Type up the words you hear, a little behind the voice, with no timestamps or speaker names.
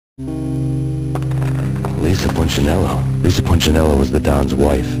Lisa Punchinello. Lisa Punchinello was the Don's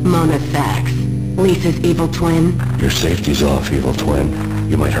wife. Mona Sachs. Lisa's evil twin. Your safety's off, evil twin.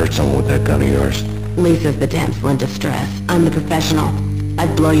 You might hurt someone with that gun of yours. Lisa's the damsel in distress. I'm the professional.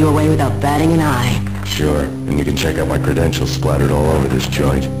 I'd blow you away without batting an eye. Sure, and you can check out my credentials splattered all over this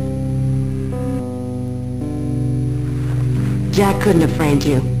joint. Jack couldn't have framed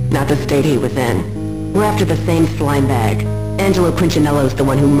you. Not the state he was in. We're after the same slime bag. Angelo Punchinello's the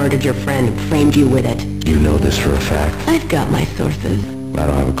one who murdered your friend and framed you with it. You know this for a fact? I've got my sources. I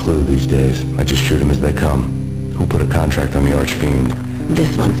don't have a clue these days. I just shoot them as they come. Who put a contract on the Archfiend?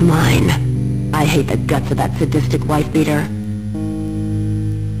 This one's mine. I hate the guts of that sadistic wife-beater.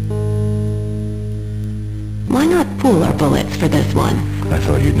 Why not pool our bullets for this one? I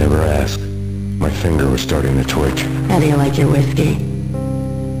thought you'd never ask. My finger was starting to twitch. How do you like your whiskey?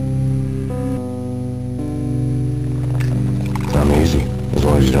 I'm easy, as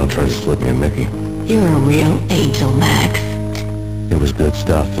long as you don't try to slip me a Mickey. You're a real angel, Max. It was good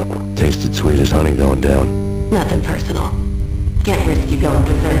stuff. Tasted sweet as honey going down. Nothing personal. Can't risk you going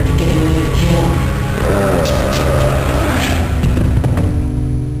berserk to getting me to kill.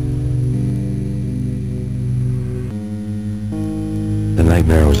 The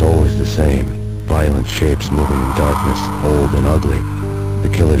nightmare was always the same. Violent shapes moving in darkness, old and ugly. The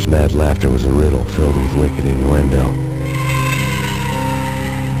killer's mad laughter was a riddle filled with wicked innuendo.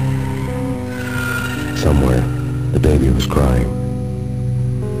 Somewhere, the baby was crying.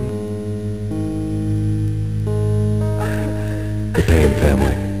 The Payne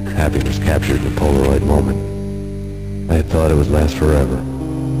family. Happiness captured in a Polaroid moment. I had thought it would last forever,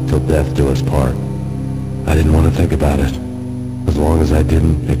 till death do us part. I didn't want to think about it. As long as I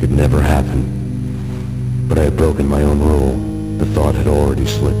didn't, it could never happen. But I had broken my own rule. The thought had already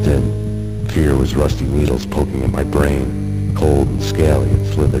slipped in. Fear was rusty needles poking at my brain. Cold and scaly,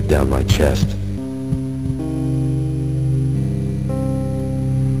 it slithered down my chest.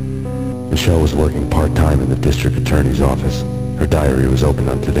 Michelle was working part-time in the district attorney's office. Her diary was open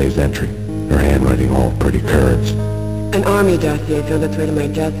on today's entry, her handwriting all pretty curves. An army dossier found its way to my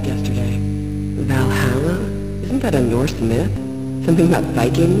desk yesterday. Valhalla? Isn't that a Norse myth? Something about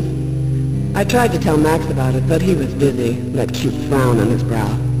Vikings? I tried to tell Max about it, but he was busy, that cute frown on his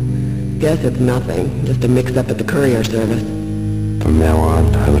brow. Guess it's nothing, just a mix-up at the courier service. From now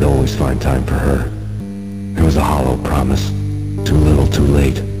on, I would always find time for her. It was a hollow promise. Too little, too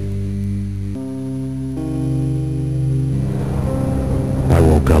late. I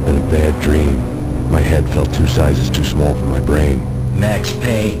woke up in a bad dream. My head felt 2 sizes too small for my brain. Max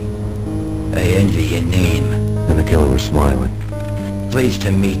Payne. I envy your name. And the killer was smiling. Pleased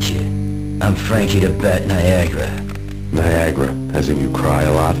to meet you. I'm Frankie the Bat Niagara. Niagara, as in you cry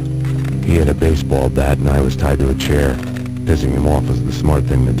a lot. He had a baseball bat and I was tied to a chair. Pissing him off was the smart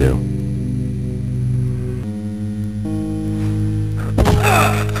thing to do.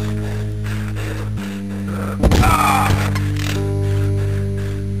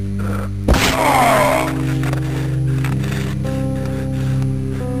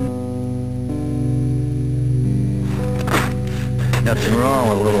 Nothing wrong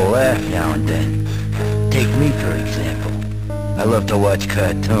with a little laugh now and then. Take me, for example. I love to watch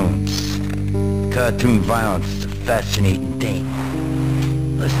cartoons. Cartoon violence is a fascinating thing.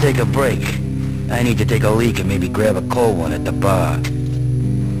 Let's take a break. I need to take a leak and maybe grab a cold one at the bar.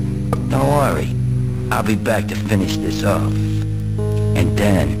 Don't worry. I'll be back to finish this off. And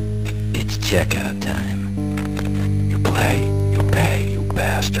then, it's checkout time. You play, you pay, you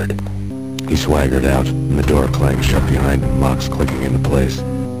bastard. He swaggered out, and the door clanged shut behind him, locks clicking into place.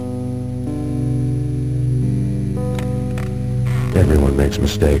 Everyone makes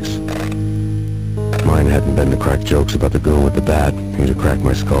mistakes. Mine hadn't been to crack jokes about the girl with the bat. He'd have cracked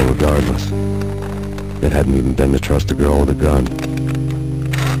my skull regardless. It hadn't even been to trust a girl with a gun.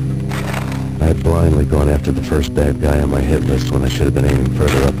 I had blindly gone after the first bad guy on my hit list when I should have been aiming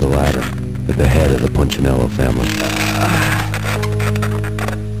further up the ladder, at the head of the Punchinello family.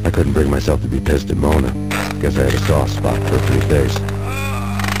 I couldn't bring myself to be pissed at Mona. Guess I had a soft spot for a pretty face.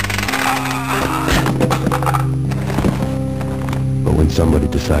 But when somebody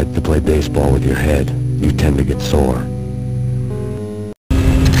decides to play baseball with your head, you tend to get sore.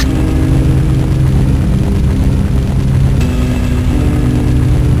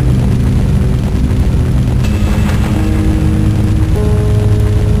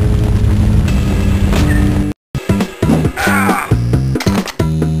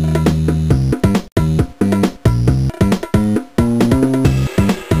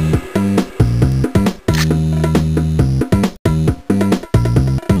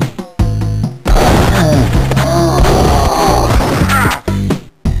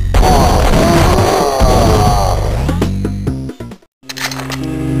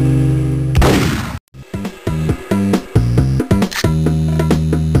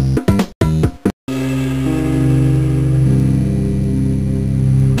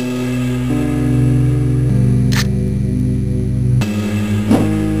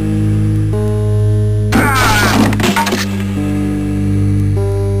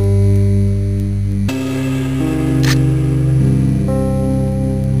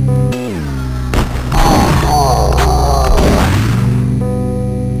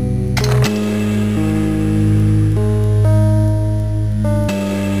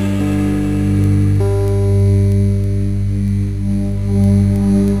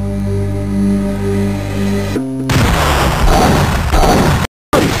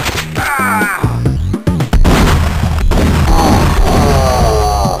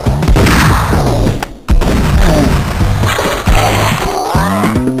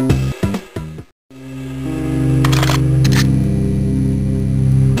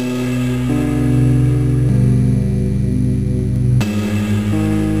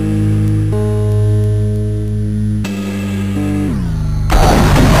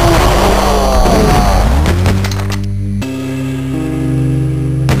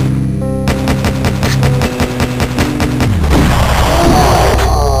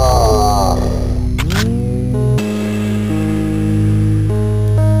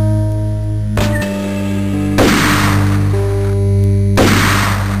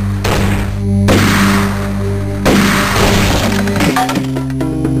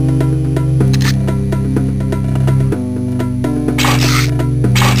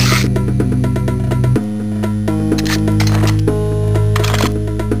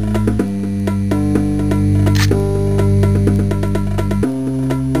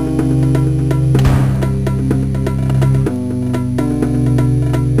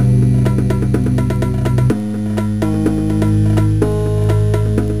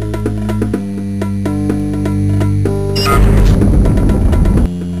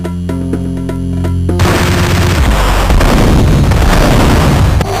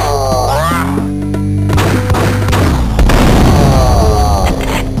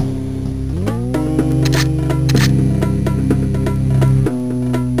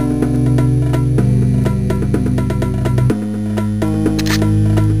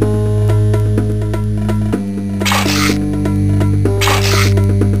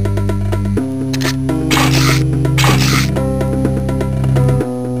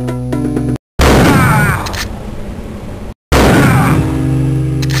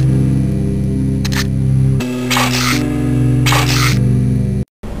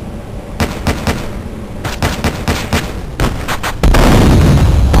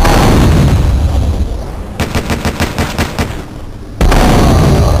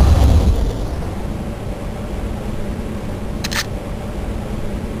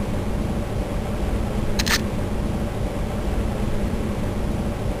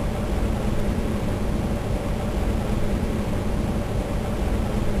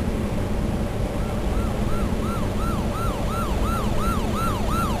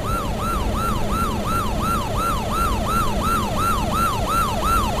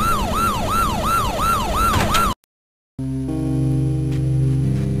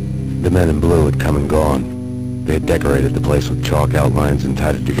 The men in blue had come and gone. They had decorated the place with chalk outlines and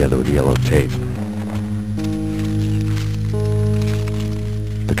tied it together with yellow tape.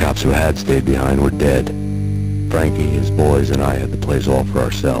 The cops who had stayed behind were dead. Frankie, his boys, and I had the place all for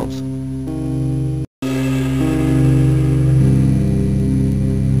ourselves.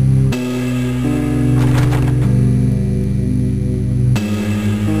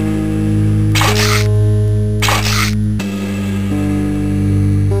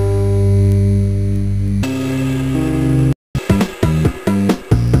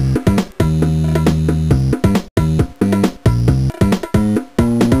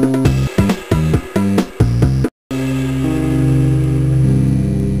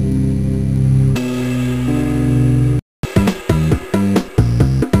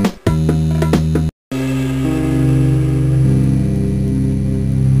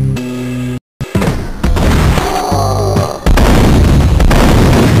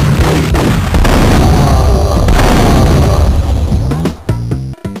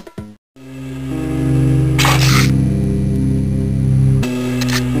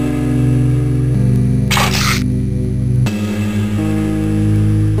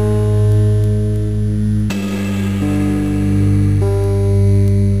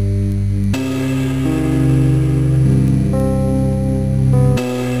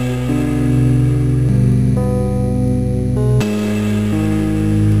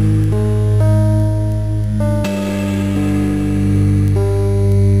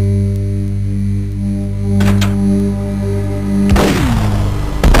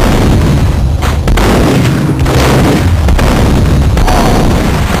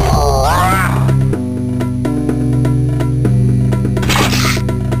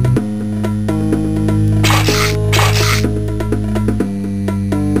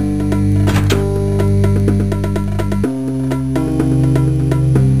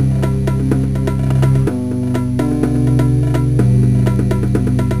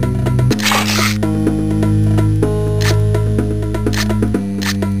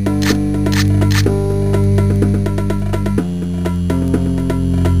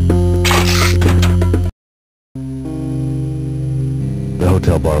 The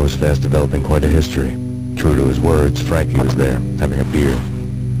hotel bar was fast developing quite a history. True to his words, Frankie was there, having a beer.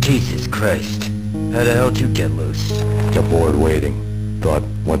 Jesus Christ. How the hell did you get loose? Got bored waiting. Thought,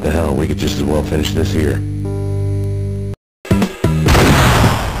 what the hell, we could just as well finish this here.